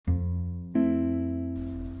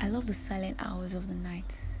love the silent hours of the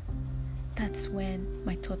night. That's when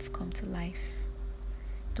my thoughts come to life.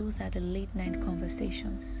 Those are the late night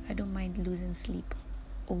conversations I don't mind losing sleep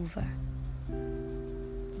over.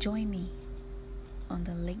 Join me on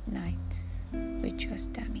the late nights with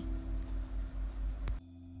Just Dami.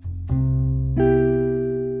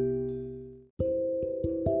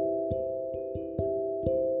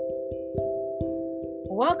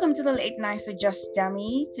 Welcome to the Late Nights with Just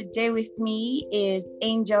Dami. Today with me is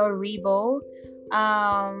Angel Rebo.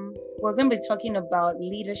 We're going to be talking about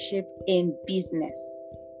leadership in business.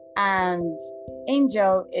 And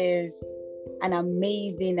Angel is an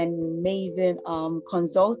amazing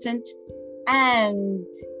consultant. And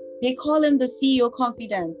they call him the CEO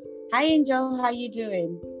Confidant. Hi, Angel. How are you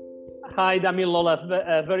doing? Hi, Dami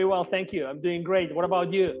Lola. Very well, thank you. I'm doing great. What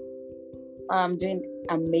about you? I'm doing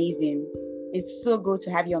amazing. It's so good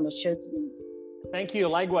to have you on the show today. Thank you.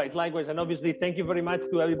 Likewise. And obviously, thank you very much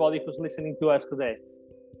to everybody who's listening to us today.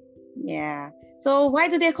 Yeah. So why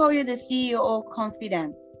do they call you the CEO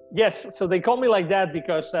Confidant? Yes. So they call me like that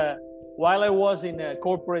because while I was in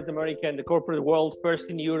corporate America, in the corporate world, first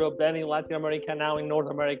in Europe, then in Latin America, now in North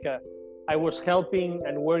America, I was helping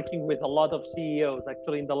and working with a lot of CEOs.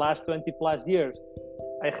 Actually, in the last 20 plus years,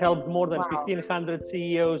 I helped more than 1,500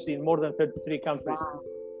 CEOs in more than 33 countries. Wow.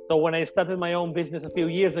 So when I started my own business a few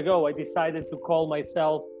years ago, I decided to call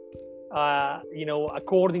myself,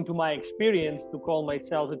 according to my experience, to call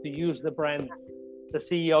myself and to use the brand, the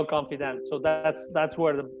CEO Confidant. So that's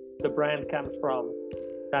where the brand comes from,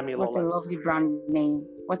 Dami Lola. What a lovely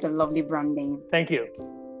brand name. Thank you.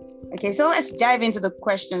 Okay, so let's dive into the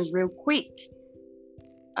questions real quick.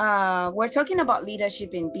 We're talking about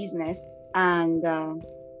leadership in business, and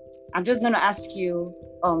I'm just going to ask you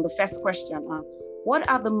the first question. What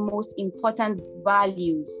are the most important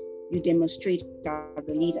values you demonstrate as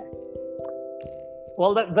a leader?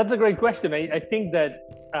 Well, that's a great question. I think that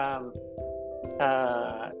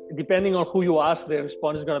depending on who you ask, the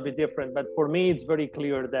response is going to be different. But for me, it's very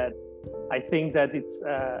clear that I think that it's,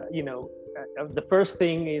 the first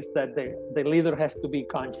thing is that the leader has to be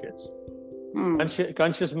conscious.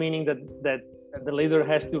 Conscious meaning that the leader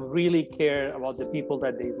has to really care about the people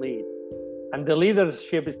that they lead. And the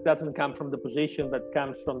leadership doesn't come from the position, but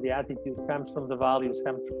comes from the attitude, comes from the values,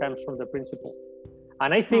 comes from the principle.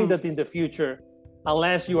 And I think that in the future,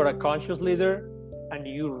 unless you are a conscious leader and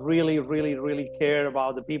you really, really, really care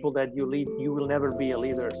about the people that you lead, you will never be a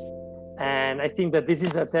leader. And I think that this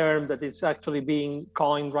is a term that is actually being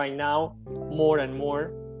coined right now more and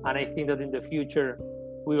more. And I think that in the future,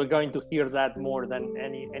 we are going to hear that more than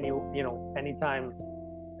any time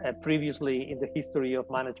previously in the history of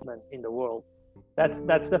management in the world. That's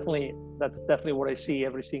definitely what I see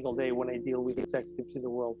every single day when I deal with executives in the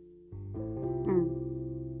world.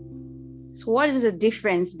 So what is the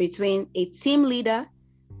difference between a team leader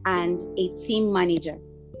and a team manager?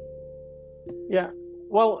 Yeah,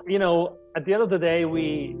 well, at the end of the day,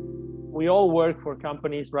 we all work for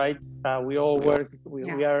companies, right? We all work. We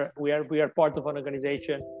are part of an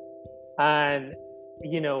organization, and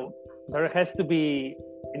there has to be,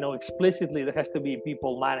 explicitly there has to be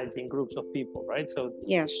people managing groups of people, right? So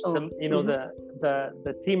yeah, sure.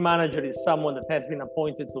 The team manager is someone that has been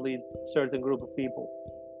appointed to lead a certain group of people.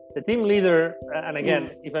 The team leader, and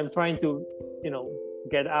again, if I'm trying to,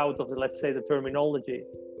 get out of let's say the terminology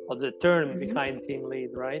or the term behind team lead,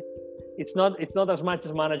 right? It's not as much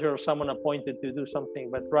as manager or someone appointed to do something,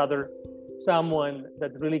 but rather someone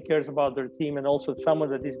that really cares about their team, and also someone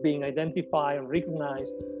that is being identified and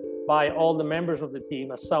recognized by all the members of the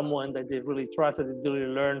team as someone that they really trust, that they really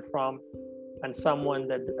learn from, and someone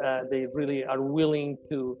that they really are willing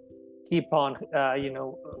to keep on,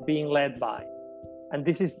 being led by. And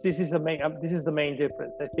this is the main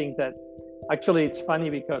difference. I think that actually it's funny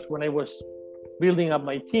because when I was building up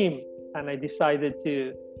my team and I decided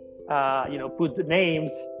to, put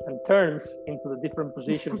names and terms into the different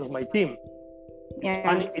positions of my team.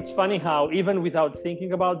 It's funny how even without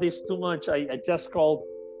thinking about this too much, I just called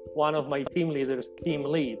one of my team leaders team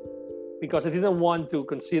lead, because I didn't want to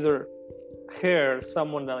consider her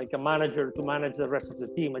someone like a manager to manage the rest of the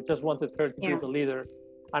team. I just wanted her to be the leader.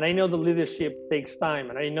 And I know the leadership takes time,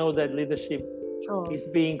 and I know that leadership is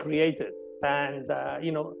being created. And,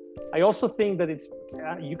 I also think that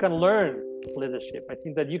you can learn leadership. I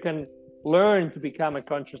think that you can learn to become a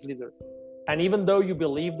conscious leader. And even though you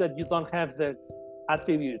believe that you don't have the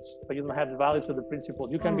attributes, or you don't have the values or the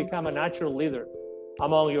principles, you can become a natural leader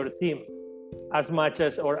among your team as much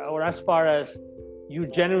as, or as far as you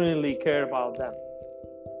genuinely care about them.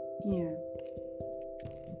 Yeah.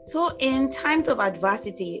 So in times of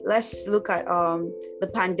adversity, let's look at the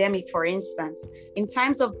pandemic, for instance. In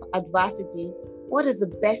times of adversity, what is the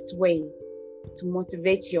best way to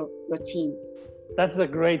motivate your team? That's a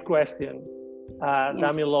great question,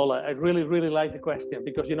 Damilola. I really, really like the question,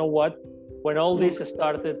 because you know what? When all this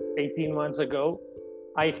started 18 months ago,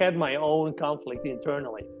 I had my own conflict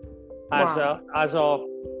internally. As of,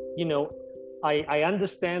 you know, I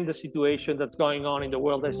understand the situation that's going on in the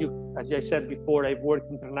world. As I said before, I've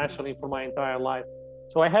worked internationally for my entire life.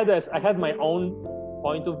 So I had my own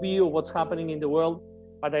point of view of what's happening in the world,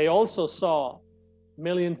 but I also saw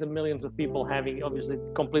millions and millions of people having obviously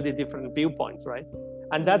completely different viewpoints, right?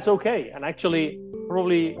 And that's okay. And actually,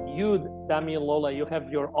 probably you, Damilola, you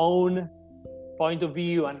have your own point of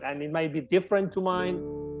view, and it might be different to mine,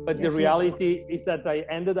 but the reality is that I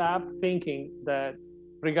ended up thinking that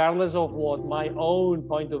regardless of what my own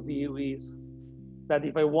point of view is, that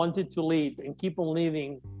if I wanted to lead and keep on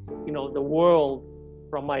leading, you know, the world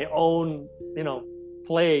from my own, you know,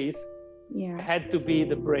 place, I had to be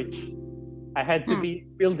the bridge. I had to be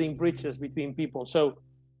building bridges between people. So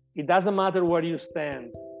it doesn't matter where you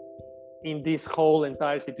stand in this whole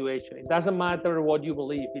entire situation. It doesn't matter what you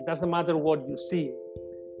believe. It doesn't matter what you see.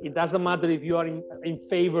 It doesn't matter if you are in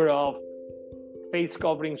favor of face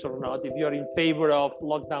coverings or not, if you are in favor of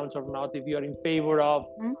lockdowns or not, if you are in favor of,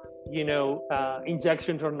 you know,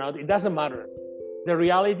 injections or not. It doesn't matter. The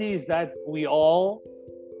reality is that we all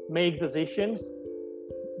make decisions.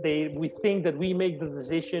 We think that we make the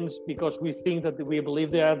decisions because we think that we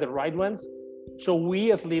believe they are the right ones. So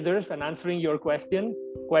we as leaders, and answering your question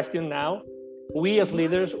now, we as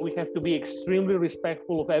leaders, we have to be extremely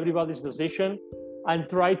respectful of everybody's decision and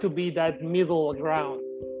try to be that middle ground.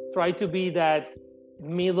 Try to be that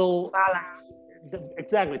middle balance.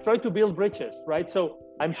 Exactly. Try to build bridges, right? So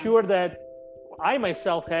I'm sure that I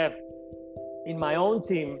myself have in my own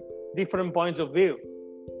team different points of view.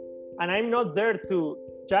 And I'm not there to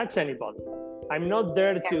judge anybody. I'm not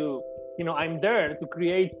there to, you know, I'm there to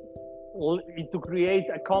create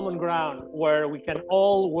a common ground where we can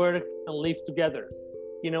all work and live together,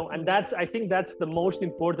 you know. And I think that's the most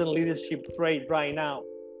important leadership trait right now,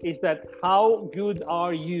 is that how good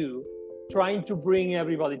are you trying to bring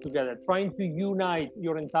everybody together, trying to unite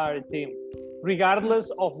your entire team, regardless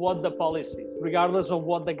of what the policies, regardless of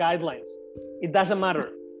what the guidelines, it doesn't matter.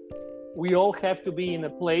 We all have to be in a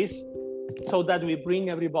place so that we bring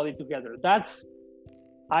everybody together. That's,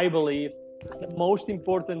 I believe, the most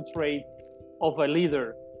important trait of a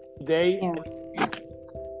leader today.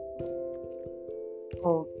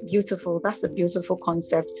 Oh, beautiful. That's a beautiful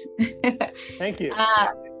concept. Thank you.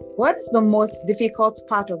 What is the most difficult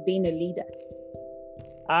part of being a leader?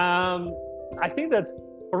 I think that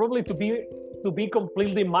probably to be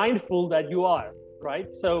completely mindful that you are,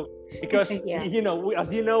 right? So, because, you know,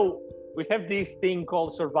 as you know, we have this thing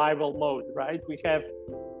called survival mode, right?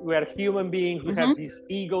 We are human beings. We have this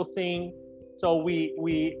ego thing. So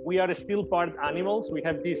we are still part animals. We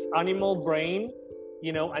have this animal brain,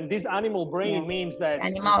 you know, and this animal brain means that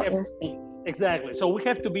animal instinct. Exactly. So we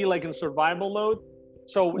have to be like in survival mode.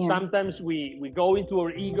 So sometimes we go into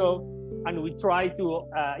our ego and we try to,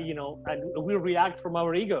 you know, and we react from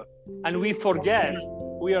our ego, and we forget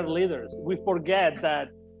we are leaders. We forget that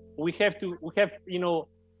we have, you know,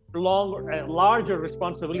 larger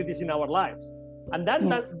responsibilities in our lives, and that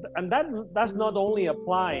does not only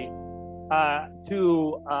apply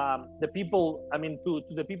to the people. I mean, to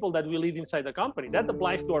the people that we lead inside the company. That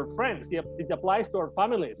applies to our friends. It applies to our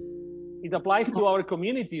families. It applies to our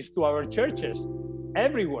communities, to our churches,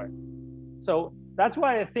 everywhere. So that's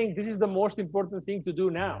why I think this is the most important thing to do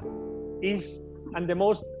now, and the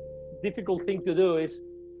most difficult thing to do is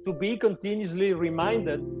to be continuously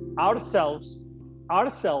reminded ourselves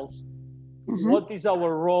what is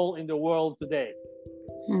our role in the world today.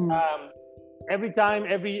 Every time,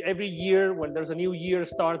 every year when there's a new year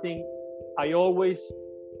starting, I always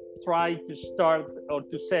try to start or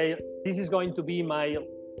to say, this is going to be my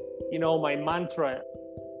mantra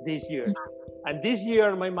this year. And this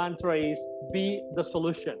year, my mantra is be the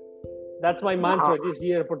solution. That's my mantra this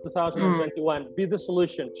year for 2021, be the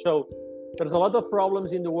solution. So there's a lot of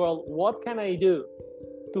problems in the world. What can I do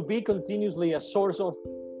to be continuously a source of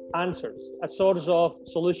answers, a source of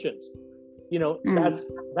solutions? You know,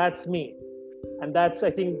 that's me. And that's,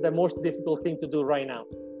 I think, the most difficult thing to do right now.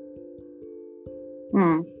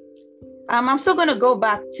 I'm still going to go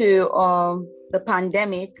back to the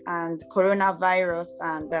pandemic and coronavirus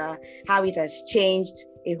and how it has changed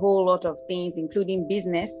a whole lot of things, including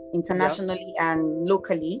business internationally and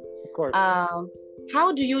locally. Of course.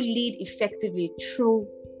 How do you lead effectively through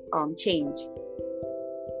change?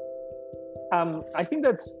 I think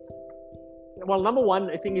that's, well, number one,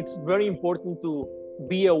 I think it's very important to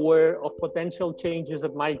be aware of potential changes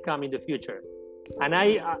that might come in the future. And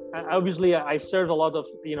I obviously I serve a lot of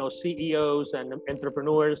CEOs and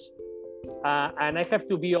entrepreneurs, and I have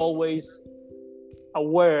to be always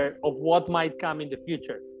aware of what might come in the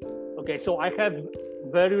future. Okay, so I have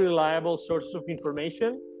very reliable sources of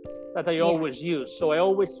information that I always use. So I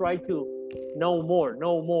always try to know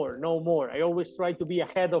more. I always try to be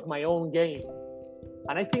ahead of my own game.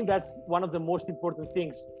 And I think that's one of the most important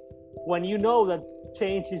things. When you know that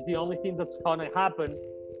change is the only thing that's going to happen,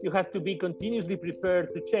 you have to be continuously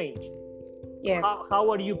prepared to change. Yes. How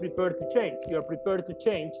are you prepared to change? You're prepared to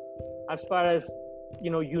change as far as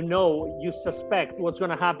you suspect what's going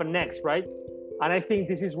to happen next, right? And I think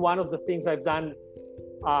this is one of the things I've done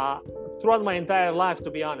throughout my entire life, to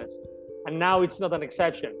be honest. And now it's not an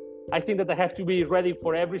exception. I think that I have to be ready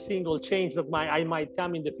for every single change that I might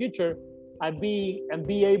come in the future, and be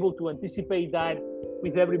able to anticipate that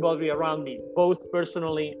with everybody around me, both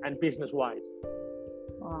personally and business-wise.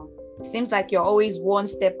 Wow. Seems like you're always one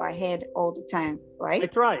step ahead all the time, right? I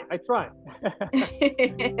try. That's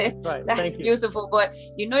Thank you. beautiful. But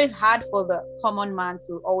it's hard for the common man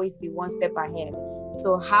to always be one step ahead.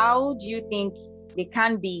 So how do you think they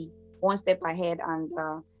can be one step ahead and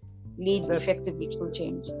lead effectively through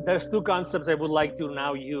change? There's two concepts I would like to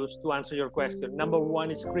now use to answer your question. Number one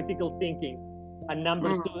is critical thinking, and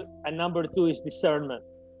number two is discernment.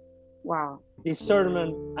 Wow.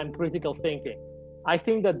 Discernment and critical thinking. I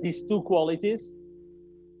think that these two qualities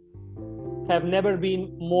have never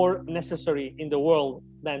been more necessary in the world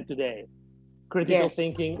than today. Critical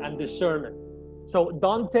thinking and discernment. So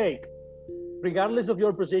don't take, regardless of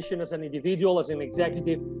your position as an individual, as an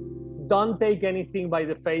executive, don't take anything by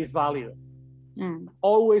the face value.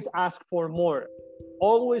 Always ask for more.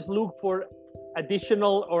 Always look for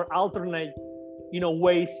additional or alternate,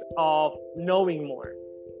 ways of knowing more,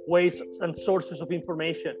 ways and sources of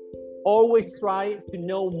information. Always try to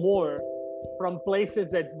know more from places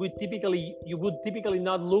that you would typically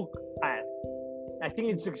not look at. I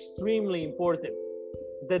think it's extremely important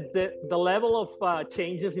that the level of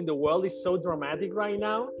changes in the world is so dramatic right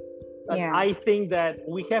now that I think that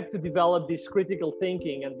we have to develop this critical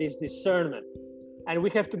thinking and this discernment, and we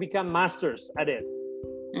have to become masters at it.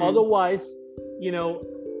 Otherwise,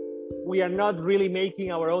 we are not really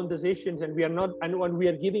making our own decisions, and when we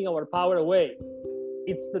are giving our power away.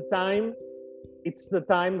 It's the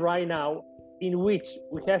time right now in which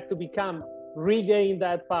we have to regain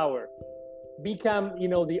that power, become,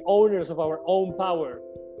 the owners of our own power,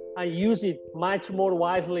 and use it much more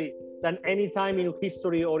wisely than any time in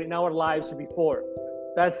history or in our lives before.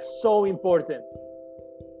 That's so important,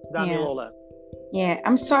 Damilola. Yeah,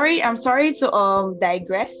 I'm sorry to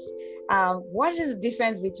digress. What is the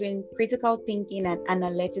difference between critical thinking and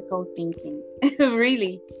analytical thinking?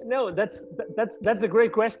 Really? No, that's a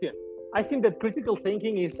great question. I think that critical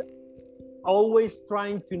thinking is always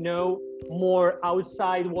trying to know more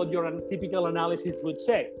outside what your typical analysis would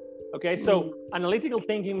say. Okay, so analytical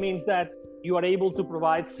thinking means that you are able to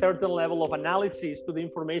provide certain level of analysis to the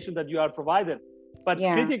information that you are provided. But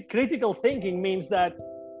critical thinking means that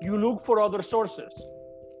you look for other sources.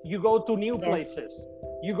 You go to new places.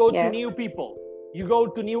 You go to new people. You go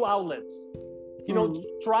to new outlets.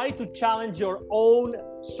 Try to challenge your own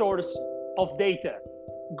source of data.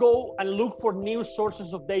 Go and look for new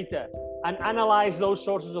sources of data and analyze those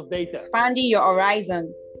sources of data. Expanding your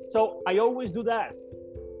horizon. So I always do that.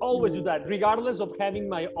 Do that, regardless of having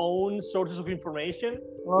my own sources of information,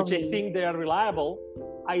 which I think they are reliable.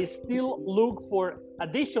 I still look for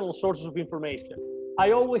additional sources of information.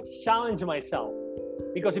 I always challenge myself,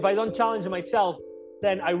 because if I don't challenge myself,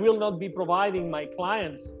 then I will not be providing my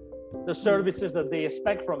clients the services that they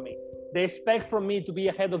expect from me. They expect from me to be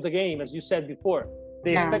ahead of the game, as you said before.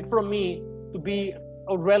 They expect from me to be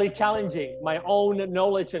really challenging my own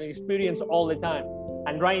knowledge and experience all the time.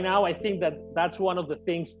 And right now, I think that that's one of the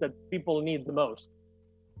things that people need the most.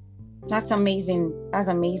 That's amazing. That's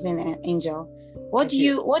amazing, Angel. What do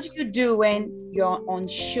you do when you're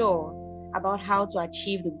unsure about how to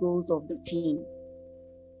achieve the goals of the team?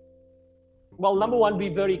 Well, number one, be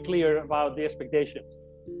very clear about the expectations.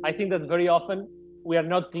 I think that very often we are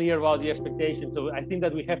not clear about the expectations. So I think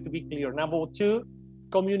that we have to be clear. Number two,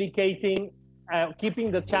 communicating, keeping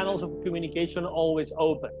the channels of communication always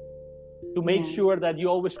open, to make sure that you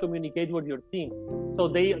always communicate with your team. So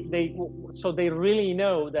they really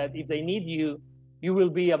know that if they need you, you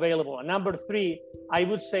will be available. And number three, I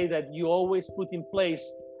would say that you always put in place,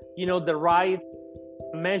 the right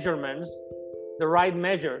measurements, the right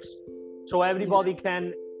measures, so everybody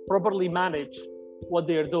can properly manage what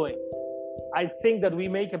they are doing. I think that we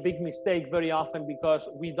make a big mistake very often because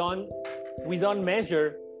we don't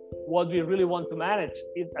measure what we really want to manage.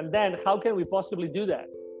 And then how can we possibly do that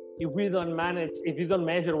if we don't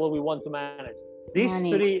measure what we want to manage?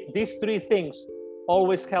 These three things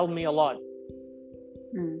always help me a lot.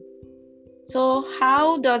 So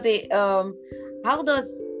how does a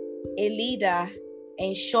leader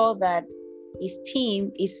ensure that his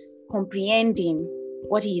team is comprehending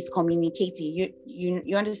what he is communicating?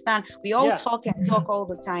 You understand? We all talk all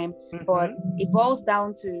the time, but it boils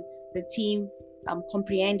down to the team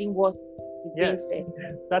comprehending what is being said.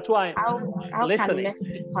 That's why how can the message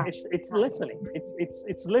be passed? It's listening.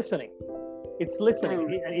 It's listening. It's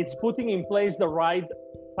listening. It's putting in place the right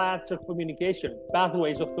pathways of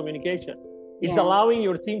communication. It's allowing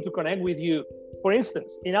your team to connect with you. For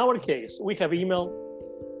instance, in our case, we have email,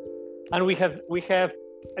 and we have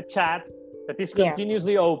a chat that is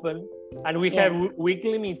continuously open, and we have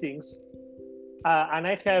weekly meetings, and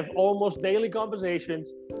I have almost daily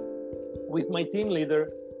conversations with my team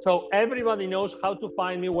leader, so everybody knows how to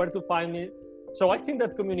find me, where to find me. So I think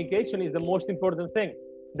that communication is the most important thing.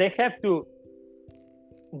 They have to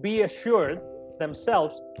be assured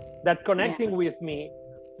themselves that connecting with me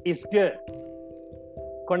is good.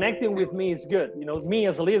 Connecting with me is good. Me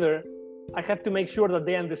as a leader, I have to make sure that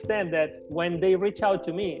they understand that when they reach out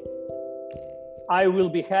to me, I will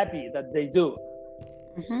be happy that they do.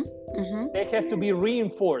 They have to be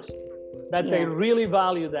reinforced that they really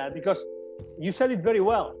value that, because you said it very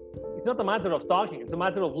well. It's not a matter of talking, it's a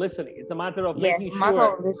matter of listening. It's a matter of making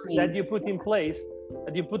sure that you put in place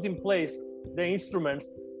the instruments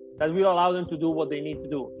that will allow them to do what they need to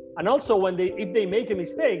do. And also if they make a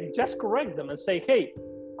mistake, just correct them and say, hey,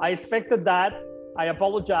 I expected that, I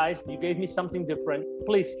apologize, you gave me something different,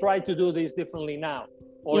 please try to do this differently now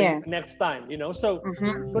or next time, so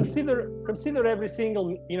consider every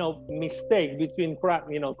single mistake between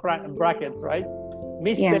brackets, right?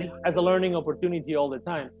 Mistake as a learning opportunity all the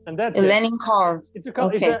time, and that's a learning curve. It's a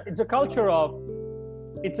culture of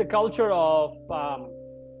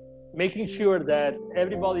making sure that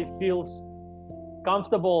everybody feels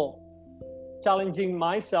comfortable challenging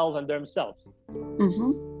myself and themselves.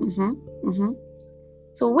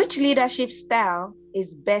 So which leadership style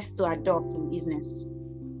is best to adopt in business?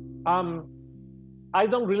 I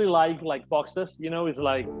don't really like boxes, it's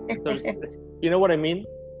like, you know what I mean?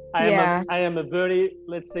 I am a very,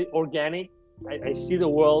 let's say, organic. I see the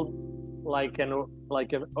world like an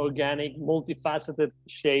organic, multifaceted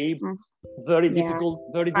shape, very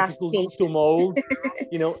difficult to mold,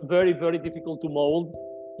 very, very difficult to mold.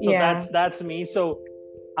 So that's me. So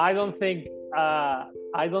I don't think that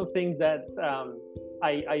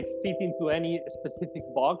I fit into any specific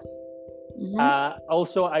box.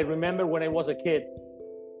 Also, I remember when I was a kid,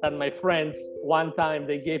 and my friends one time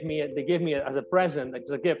they gave me as a present, as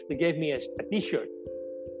a gift, they gave me a T-shirt.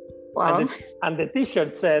 Wow. And the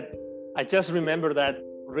T-shirt said, I just remember that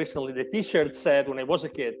recently. The T-shirt said, when I was a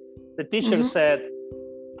kid, the T-shirt said,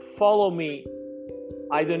 "Follow me,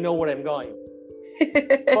 I don't know where I'm going."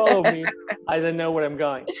 Follow me, I don't know where I'm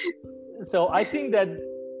going. So I think that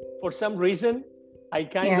for some reason I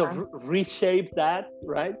kind of reshaped that,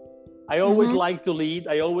 right? I always like to lead.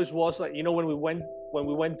 I always was like, when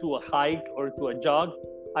we went to a hike or to a jog,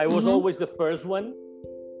 I was always the first one.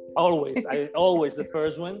 Always the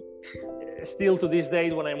first one. Still to this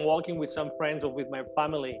day, when I'm walking with some friends or with my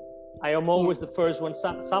family, I am always the first one.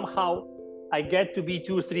 Somehow I get to be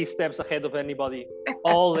 2 or 3 steps ahead of anybody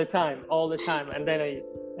all the time. And then I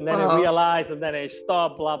realize, and then I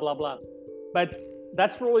stop, blah, blah, blah. But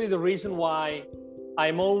that's probably the reason why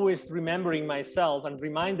I'm always remembering myself and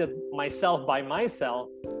reminded myself by myself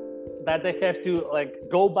that I have to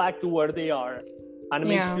go back to where they are and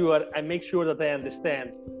make sure that they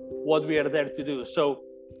understand what we are there to do. So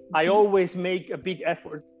I always make a big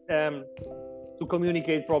effort to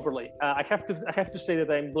communicate properly. I have to say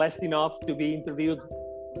that I'm blessed enough to be interviewed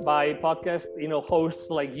by podcast hosts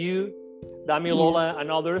like you, Dami Lola, and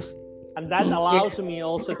others, and that allows me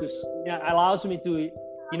also to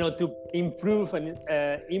to improve and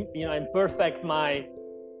and perfect my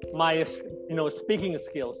speaking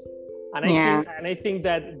skills. And I think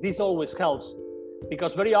that this always helps,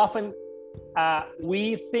 because very often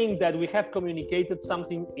we think that we have communicated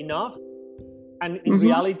something enough, and in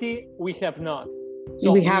reality we have not.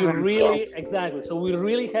 So we really exactly. So we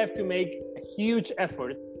really have to make a huge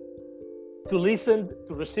effort to listen,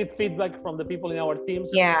 to receive feedback from the people in our teams,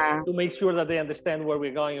 to make sure that they understand where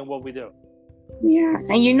we're going and what we do.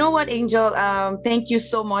 Yeah, and you know what, Angel? Thank you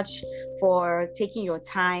so much for taking your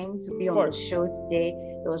time to be on the show today.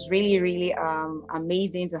 It was really, really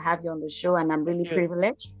amazing to have you on the show, and I'm really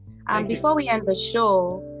privileged. Before we end the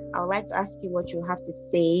show, I would like to ask you what you have to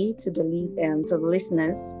say to the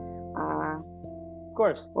listeners. Of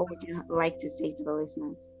course. What would you like to say to the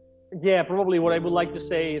listeners? Yeah, probably what I would like to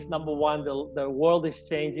say is, number one, the world is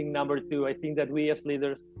changing. Number two, I think that we as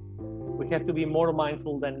leaders, we have to be more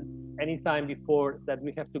mindful than any time before, that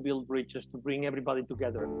we have to build bridges to bring everybody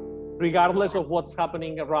together, regardless of what's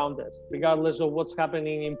happening around us, regardless of what's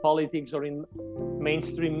happening in politics or in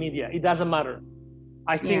mainstream media. It doesn't matter.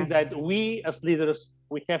 I think that we as leaders,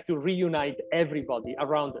 we have to reunite everybody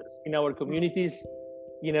around us, in our communities,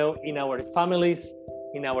 in our families,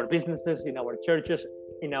 in our businesses, in our churches,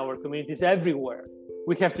 in our communities, everywhere.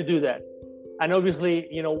 We have to do that. And obviously,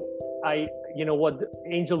 what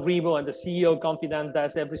Angel Rebo and the CEO Confidant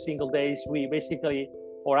does every single day is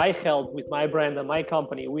I help with my brand and my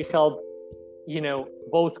company. We help,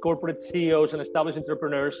 both corporate CEOs and established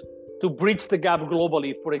entrepreneurs to bridge the gap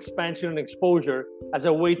globally for expansion and exposure as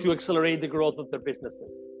a way to accelerate the growth of their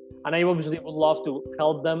businesses. And I obviously would love to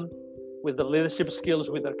help them with the leadership skills,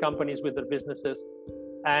 with their companies, with their businesses.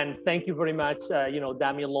 And thank you very much,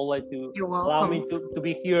 Dami and Lola, to allow me to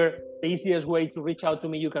be here. The easiest way to reach out to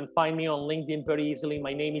me, you can find me on LinkedIn very easily.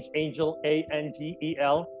 My name is Angel,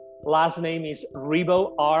 Angel. Last name is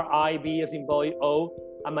Rebo, R-I-B as in boy, O.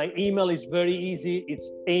 And my email is very easy.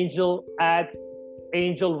 It's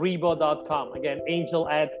angel@angelrebo.com. Again,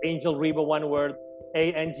 angel@angelrebo, one word,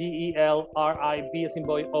 ANGELRIB as in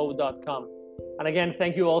boy, O.com. And again,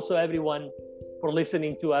 thank you also everyone for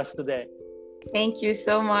listening to us today. Thank you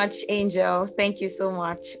so much, Angel. Thank you so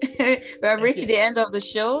much. We have reached the end of the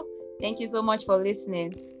show. Thank you so much for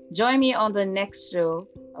listening. Join me on the next show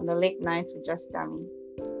on the Late Nights with Just Dami.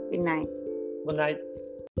 Good night. Good night.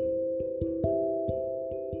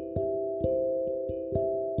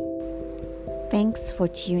 Thanks for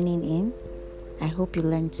tuning in. I hope you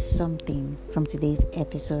learned something from today's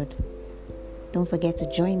episode. Don't forget to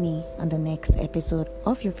join me on the next episode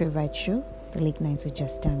of your favorite show, The Late Nights with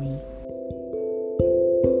Just Dami.